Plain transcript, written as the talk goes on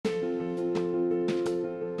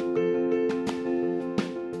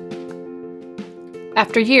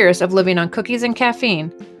After years of living on cookies and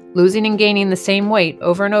caffeine, losing and gaining the same weight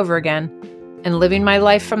over and over again, and living my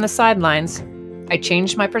life from the sidelines, I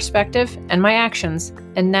changed my perspective and my actions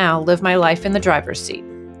and now live my life in the driver's seat.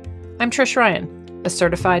 I'm Trish Ryan, a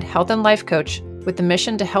certified health and life coach with the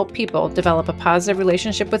mission to help people develop a positive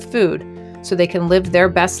relationship with food so they can live their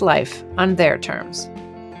best life on their terms.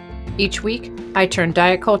 Each week, I turn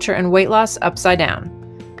diet culture and weight loss upside down.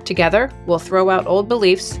 Together, we'll throw out old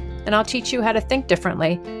beliefs, and I'll teach you how to think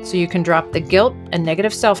differently so you can drop the guilt and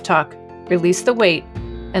negative self-talk, release the weight,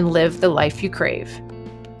 and live the life you crave.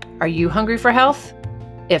 Are you hungry for health?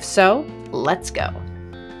 If so, let's go.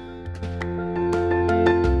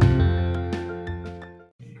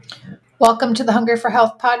 Welcome to the Hungry for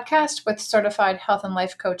Health podcast with certified health and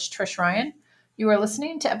life coach Trish Ryan. You are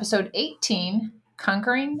listening to episode 18,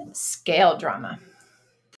 Conquering Scale Drama.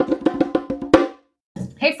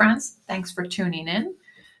 Hey friends, thanks for tuning in.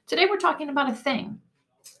 Today we're talking about a thing,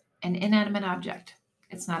 an inanimate object.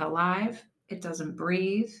 It's not alive, it doesn't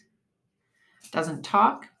breathe, doesn't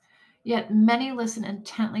talk, yet many listen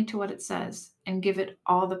intently to what it says and give it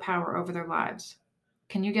all the power over their lives.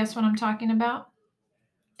 Can you guess what I'm talking about?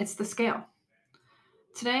 It's the scale.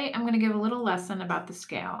 Today I'm going to give a little lesson about the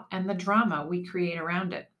scale and the drama we create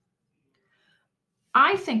around it.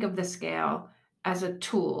 I think of the scale as a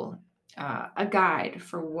tool, a guide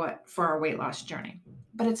for our weight loss journey.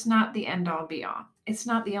 But it's not the end all be all. It's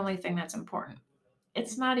not the only thing that's important.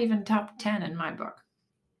 It's not even top 10 in my book.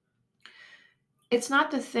 It's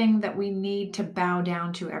not the thing that we need to bow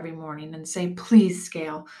down to every morning and say, please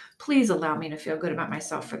scale, please allow me to feel good about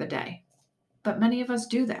myself for the day. But many of us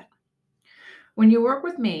do that. When you work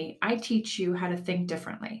with me, I teach you how to think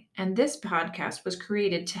differently. And this podcast was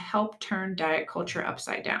created to help turn diet culture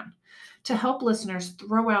upside down, to help listeners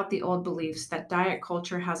throw out the old beliefs that diet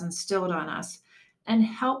culture has instilled on us and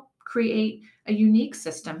help create a unique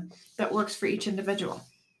system that works for each individual.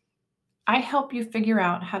 I help you figure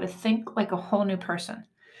out how to think like a whole new person.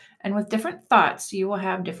 And with different thoughts, you will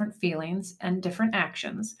have different feelings and different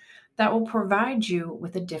actions that will provide you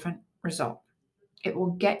with a different result. It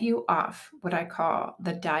will get you off what I call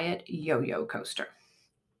the diet yo-yo coaster.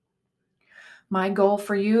 My goal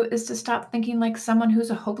for you is to stop thinking like someone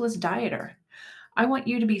who's a hopeless dieter. I want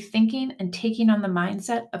you to be thinking and taking on the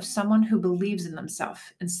mindset of someone who believes in themselves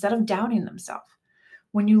instead of doubting themselves.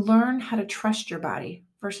 When you learn how to trust your body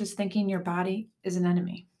versus thinking your body is an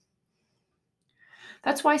enemy.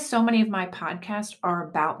 That's why so many of my podcasts are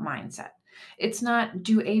about mindset. It's not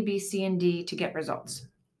do A, B, C, and D to get results.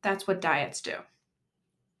 That's what diets do.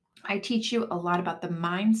 I teach you a lot about the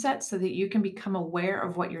mindset so that you can become aware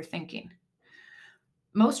of what you're thinking.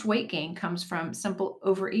 Most weight gain comes from simple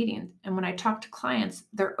overeating. And when I talk to clients,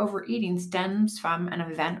 their overeating stems from an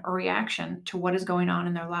event or reaction to what is going on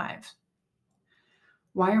in their lives.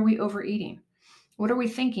 Why are we overeating? What are we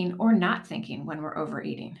thinking or not thinking when we're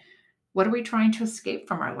overeating? What are we trying to escape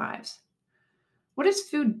from our lives? What is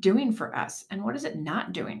food doing for us and what is it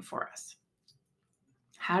not doing for us?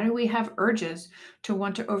 How do we have urges to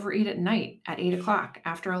want to overeat at night at 8 o'clock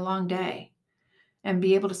after a long day and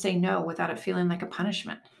be able to say no without it feeling like a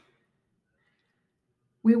punishment?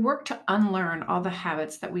 We work to unlearn all the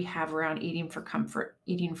habits that we have around eating for comfort,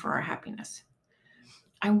 eating for our happiness.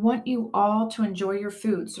 I want you all to enjoy your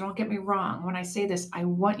food, so don't get me wrong. When I say this, I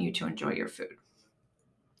want you to enjoy your food.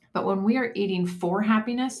 But when we are eating for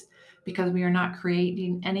happiness, because we are not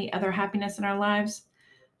creating any other happiness in our lives,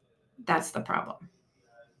 that's the problem.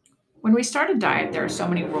 When we start a diet, there are so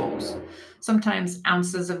many rules. Sometimes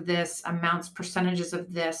ounces of this, amounts, percentages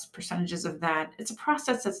of this, percentages of that. It's a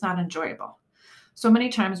process that's not enjoyable. So many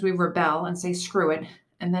times we rebel and say, screw it,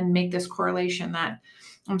 and then make this correlation that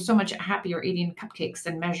I'm so much happier eating cupcakes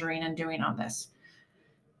than measuring and doing all this.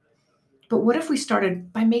 But what if we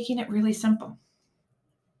started by making it really simple?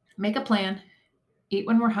 Make a plan, eat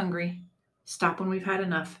when we're hungry, stop when we've had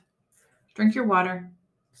enough, drink your water,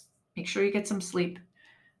 make sure you get some sleep,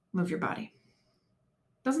 move your body.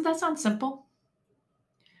 Doesn't that sound simple?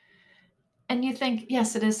 And you think,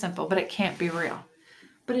 yes, it is simple, but it can't be real.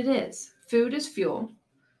 But it is. Food is fuel.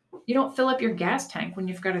 You don't fill up your gas tank when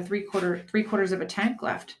you've got a three quarters of a tank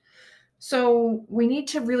left. So we need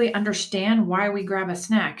to really understand why we grab a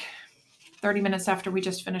snack 30 minutes after we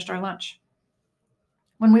just finished our lunch.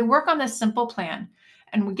 When we work on this simple plan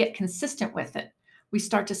and we get consistent with it, we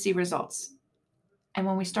start to see results. And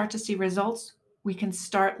when we start to see results, we can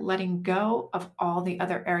start letting go of all the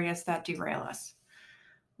other areas that derail us,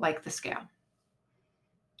 like the scale.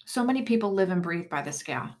 So many people live and breathe by the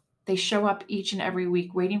scale. They show up each and every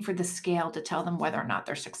week waiting for the scale to tell them whether or not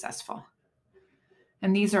they're successful.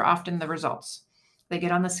 And these are often the results. They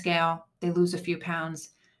get on the scale, they lose a few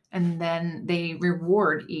pounds, and then they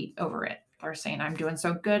reward eat over it. They're saying, I'm doing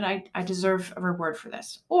so good, I deserve a reward for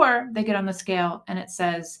this. Or they get on the scale and it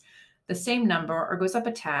says the same number or goes up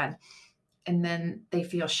a tad, and then they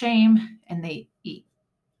feel shame and they eat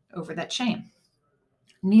over that shame.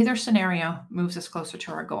 Neither scenario moves us closer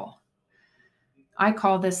to our goal. I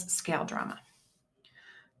call this scale drama.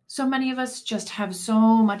 So many of us just have so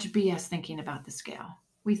much BS thinking about the scale.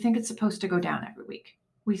 We think it's supposed to go down every week.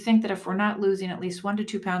 We think that if we're not losing at least 1 to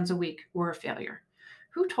 2 pounds a week, we're a failure.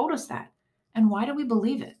 Who told us that? And why do we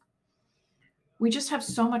believe it? We just have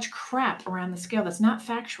so much crap around the scale that's not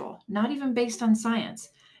factual, not even based on science.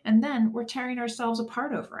 And then we're tearing ourselves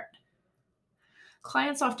apart over it.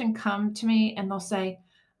 Clients often come to me and they'll say,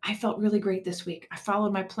 I felt really great this week. I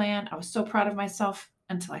followed my plan. I was so proud of myself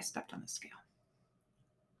until I stepped on the scale.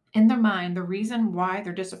 In their mind, the reason why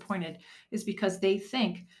they're disappointed is because they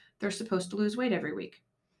think they're supposed to lose weight every week.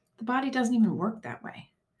 The body doesn't even work that way.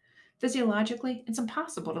 Physiologically, it's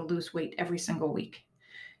impossible to lose weight every single week.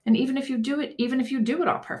 And even if you do it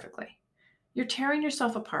all perfectly, you're tearing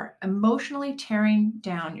yourself apart, emotionally tearing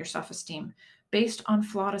down your self-esteem based on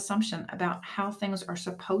flawed assumption about how things are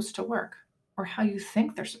supposed to work or how you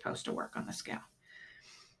think they're supposed to work on the scale.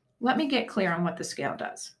 Let me get clear on what the scale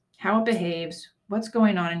does, how it behaves, what's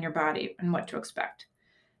going on in your body, and what to expect.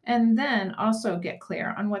 And then also get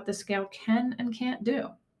clear on what the scale can and can't do.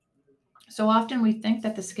 So often we think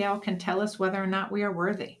that the scale can tell us whether or not we are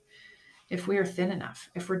worthy, if we are thin enough,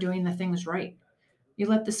 if we're doing the things right. You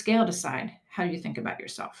let the scale decide how you think about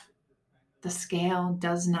yourself. The scale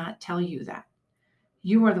does not tell you that.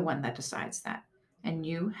 You are the one that decides that, and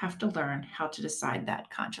you have to learn how to decide that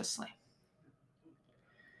consciously.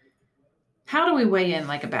 How do we weigh in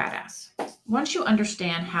like a badass? Once you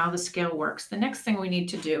understand how the scale works, the next thing we need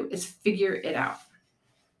to do is figure it out.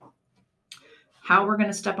 How we're going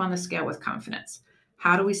to step on the scale with confidence.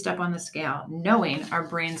 How do we step on the scale knowing our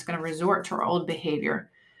brain's going to resort to our old behavior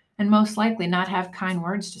and most likely not have kind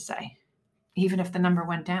words to say, even if the number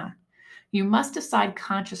went down? You must decide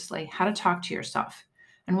consciously how to talk to yourself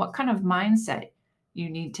and what kind of mindset you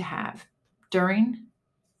need to have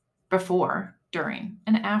before, during,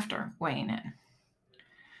 and after weighing in.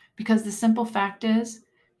 Because the simple fact is,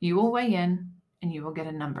 you will weigh in and you will get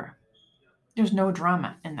a number. There's no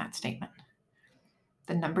drama in that statement.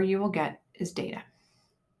 The number you will get is data.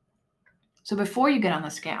 So before you get on the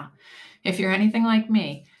scale, if you're anything like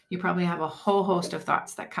me, you probably have a whole host of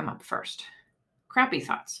thoughts that come up first. Crappy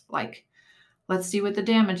thoughts like, let's see what the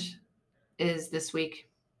damage is this week.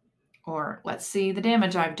 Or let's see the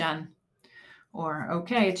damage I've done. Or,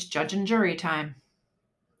 okay, it's judge and jury time.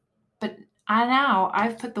 But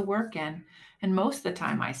I've put the work in, and most of the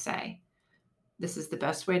time I say, this is the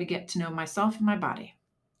best way to get to know myself and my body.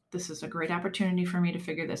 This is a great opportunity for me to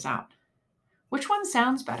figure this out. Which one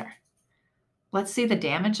sounds better? Let's see the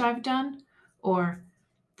damage I've done, or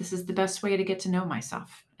this is the best way to get to know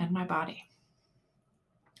myself and my body.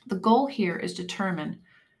 The goal here is to determine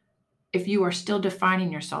if you are still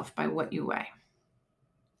defining yourself by what you weigh.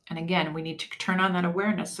 And again, we need to turn on that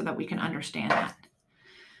awareness so that we can understand that.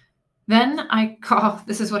 Then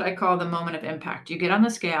this is what I call the moment of impact. You get on the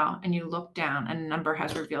scale and you look down and a number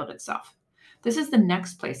has revealed itself. This is the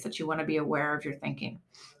next place that you want to be aware of your thinking.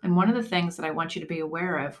 And one of the things that I want you to be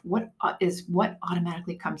aware of is what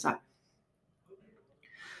automatically comes up.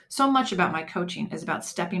 So much about my coaching is about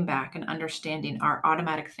stepping back and understanding our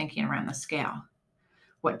automatic thinking around the scale.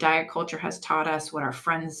 What diet culture has taught us, what our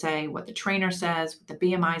friends say, what the trainer says, what the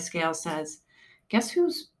BMI scale says. Guess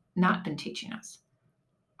who's not been teaching us?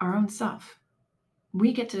 Our own self.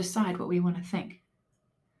 We get to decide what we want to think.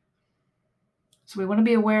 So we want to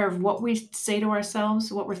be aware of what we say to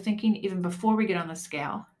ourselves, what we're thinking even before we get on the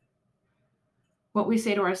scale, what we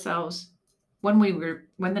say to ourselves when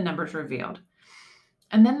the number's revealed.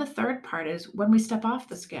 And then the third part is when we step off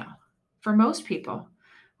the scale. For most people,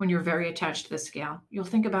 when you're very attached to the scale, you'll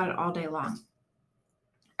think about it all day long.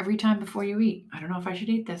 Every time before you eat, I don't know if I should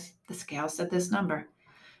eat this. The scale said this number.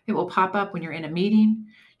 It will pop up when you're in a meeting.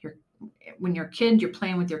 When you're a kid, you're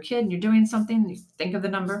playing with your kid and you're doing something, you think of the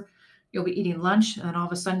number. You'll be eating lunch and then all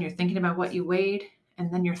of a sudden you're thinking about what you weighed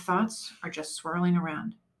and then your thoughts are just swirling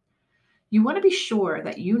around. You want to be sure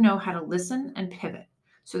that you know how to listen and pivot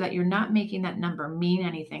so that you're not making that number mean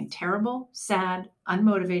anything terrible, sad,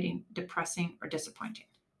 unmotivating, depressing, or disappointing.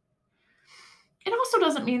 It also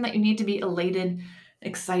doesn't mean that you need to be elated,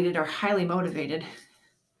 excited, or highly motivated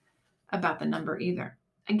about the number either.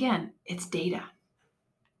 Again, it's data.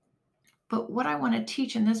 But what I want to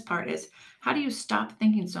teach in this part is how do you stop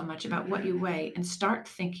thinking so much about what you weigh and start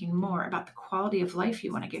thinking more about the quality of life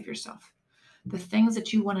you want to give yourself? the things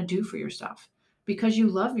that you want to do for yourself because you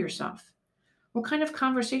love yourself. What kind of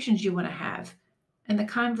conversations you want to have and the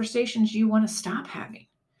conversations you want to stop having.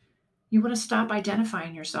 You want to stop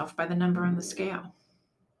identifying yourself by the number on the scale.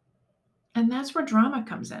 And that's where drama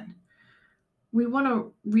comes in. We want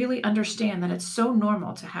to really understand that it's so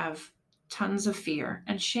normal to have tons of fear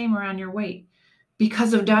and shame around your weight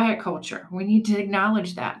because of diet culture. We need to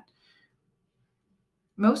acknowledge that.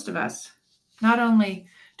 Most of us, not only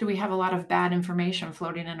do we have a lot of bad information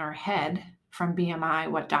floating in our head from BMI,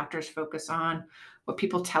 what doctors focus on, what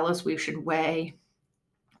people tell us we should weigh,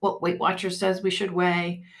 what Weight Watchers says we should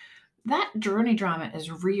weigh, that journey drama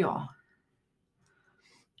is real.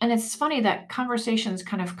 And it's funny that conversations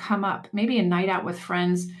kind of come up. Maybe a night out with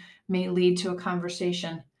friends may lead to a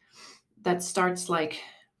conversation that starts like,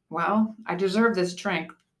 well, I deserve this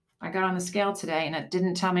drink. I got on the scale today and it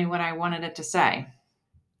didn't tell me what I wanted it to say.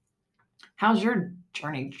 How's your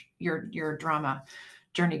journey, your drama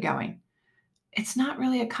journey going? It's not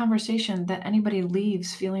really a conversation that anybody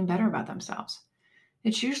leaves feeling better about themselves.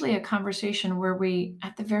 It's usually a conversation where we,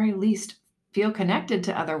 at the very least, feel connected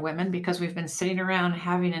to other women because we've been sitting around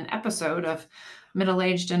having an episode of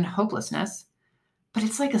middle-aged and hopelessness. But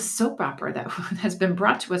it's like a soap opera that has been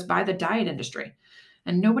brought to us by the diet industry.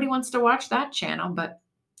 And nobody wants to watch that channel, but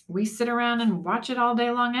we sit around and watch it all day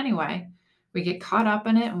long anyway. We get caught up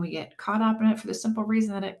in it, and we get caught up in it for the simple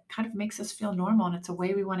reason that it kind of makes us feel normal, and it's a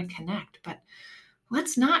way we want to connect. But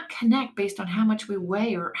let's not connect based on how much we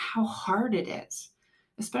weigh or how hard it is,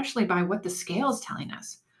 especially by what the scale is telling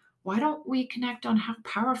us. Why don't we connect on how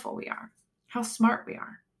powerful we are, how smart we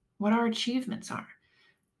are, what our achievements are,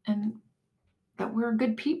 and that we're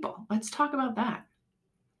good people? Let's talk about that.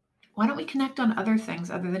 Why don't we connect on other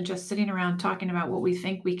things other than just sitting around talking about what we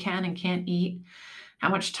think we can and can't eat, how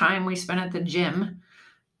much time we spend at the gym,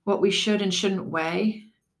 what we should and shouldn't weigh,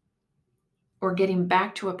 or getting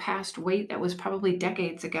back to a past weight that was probably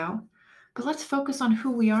decades ago? But let's focus on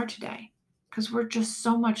who we are today, because we're just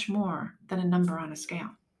so much more than a number on a scale.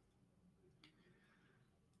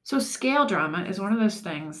 So scale drama is one of those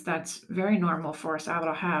things that's very normal for us all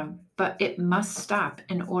to have, but it must stop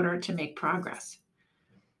in order to make progress.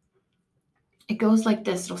 It goes like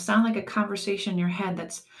this. It'll sound like a conversation in your head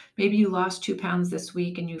that's maybe you lost 2 pounds this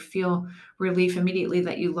week and you feel relief immediately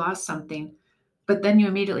that you lost something, but then you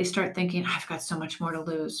immediately start thinking, I've got so much more to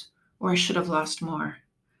lose, or I should have lost more,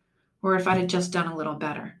 or if I'd have just done a little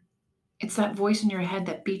better. It's that voice in your head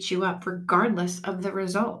that beats you up regardless of the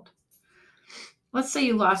result. Let's say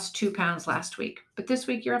you lost 2 pounds last week, but this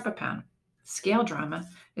week you're up a pound. Scale drama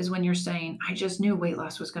is when you're saying, I just knew weight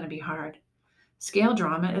loss was going to be hard. Scale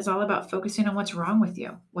drama is all about focusing on what's wrong with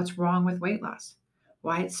you, what's wrong with weight loss,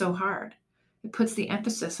 why it's so hard. It puts the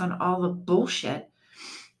emphasis on all the bullshit,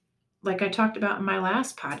 like I talked about in my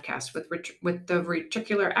last podcast with the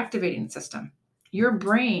reticular activating system. Your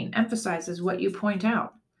brain emphasizes what you point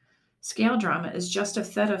out. Scale drama is just a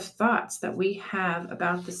set of thoughts that we have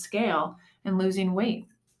about the scale and losing weight.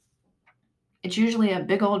 It's usually a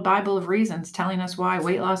big old Bible of reasons telling us why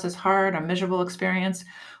weight loss is hard, a miserable experience,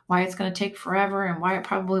 why it's going to take forever, and why it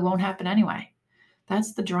probably won't happen anyway.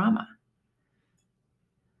 That's the drama.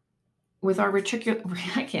 With our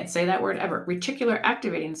I can't say that word ever, reticular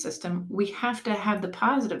activating system, we have to have the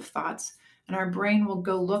positive thoughts, and our brain will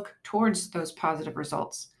go look towards those positive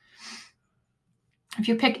results. If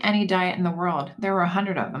you pick any diet in the world, there are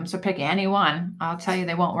 100 of them, so pick any one. I'll tell you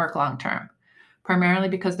they won't work long term, primarily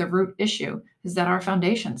because the root issue is that our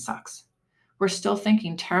foundation sucks. We're still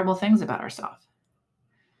thinking terrible things about ourselves.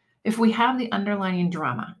 If we have the underlying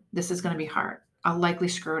drama, this is going to be hard. I'll likely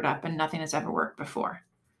screw it up and nothing has ever worked before.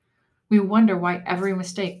 We wonder why every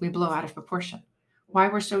mistake we blow out of proportion, why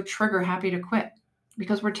we're so trigger happy to quit,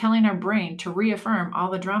 because we're telling our brain to reaffirm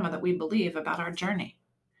all the drama that we believe about our journey.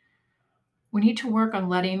 We need to work on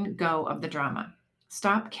letting go of the drama.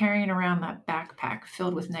 Stop carrying around that backpack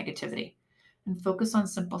filled with negativity and focus on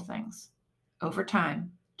simple things. Over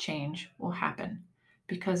time, change will happen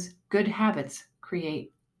because good habits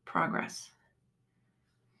create progress.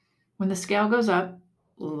 When the scale goes up,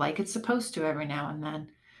 like it's supposed to every now and then,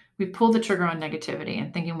 we pull the trigger on negativity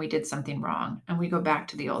and thinking we did something wrong, and we go back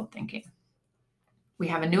to the old thinking. We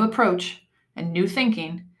have a new approach and new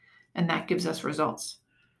thinking, and that gives us results.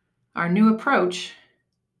 Our new approach,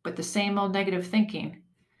 but the same old negative thinking,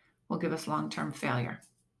 will give us long-term failure.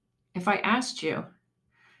 If I asked you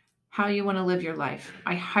how you want to live your life,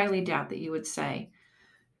 I highly doubt that you would say,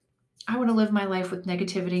 I want to live my life with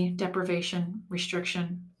negativity, deprivation,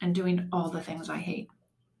 restriction, and doing all the things I hate.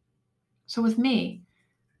 So with me,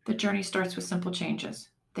 the journey starts with simple changes,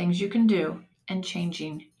 things you can do, and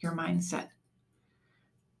changing your mindset.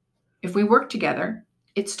 If we work together,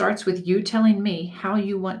 it starts with you telling me how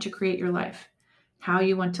you want to create your life, how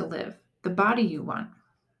you want to live, the body you want.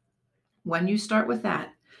 When you start with that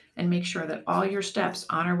and make sure that all your steps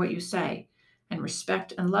honor what you say and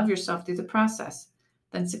respect and love yourself through the process,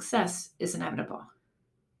 then success is inevitable.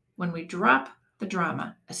 When we drop the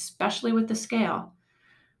drama, especially with the scale,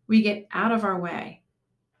 we get out of our way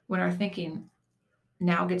when our thinking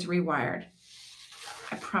now gets rewired.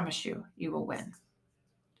 I promise you, you will win.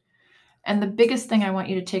 And the biggest thing I want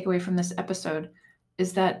you to take away from this episode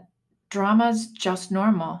is that drama's just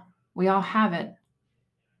normal. We all have it,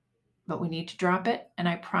 but we need to drop it. And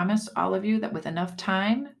I promise all of you that with enough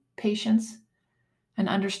time, patience, and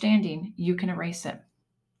understanding, you can erase it.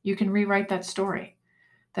 You can rewrite that story.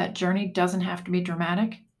 That journey doesn't have to be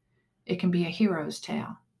dramatic. It can be a hero's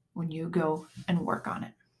tale when you go and work on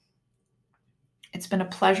it. It's been a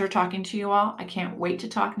pleasure talking to you all. I can't wait to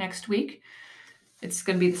talk next week. It's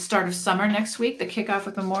going to be the start of summer next week, the kickoff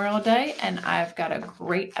with Memorial Day, and I've got a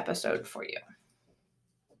great episode for you.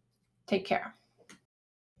 Take care.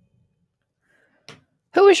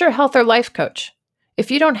 Who is your health or life coach?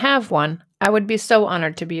 If you don't have one, I would be so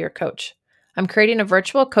honored to be your coach. I'm creating a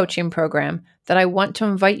virtual coaching program that I want to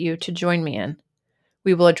invite you to join me in.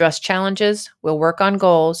 We will address challenges, we'll work on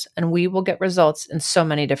goals, and we will get results in so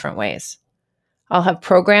many different ways. I'll have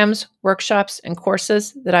programs, workshops, and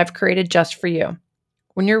courses that I've created just for you.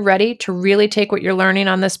 When you're ready to really take what you're learning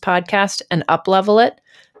on this podcast and up-level it,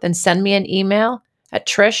 then send me an email at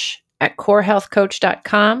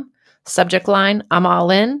trish@corehealthcoach.com, subject line, I'm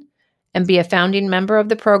all in, and be a founding member of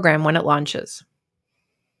the program when it launches.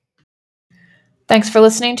 Thanks for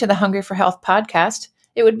listening to the Hungry for Health podcast.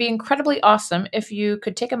 It would be incredibly awesome if you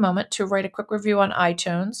could take a moment to write a quick review on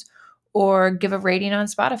iTunes or give a rating on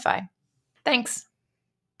Spotify. Thanks.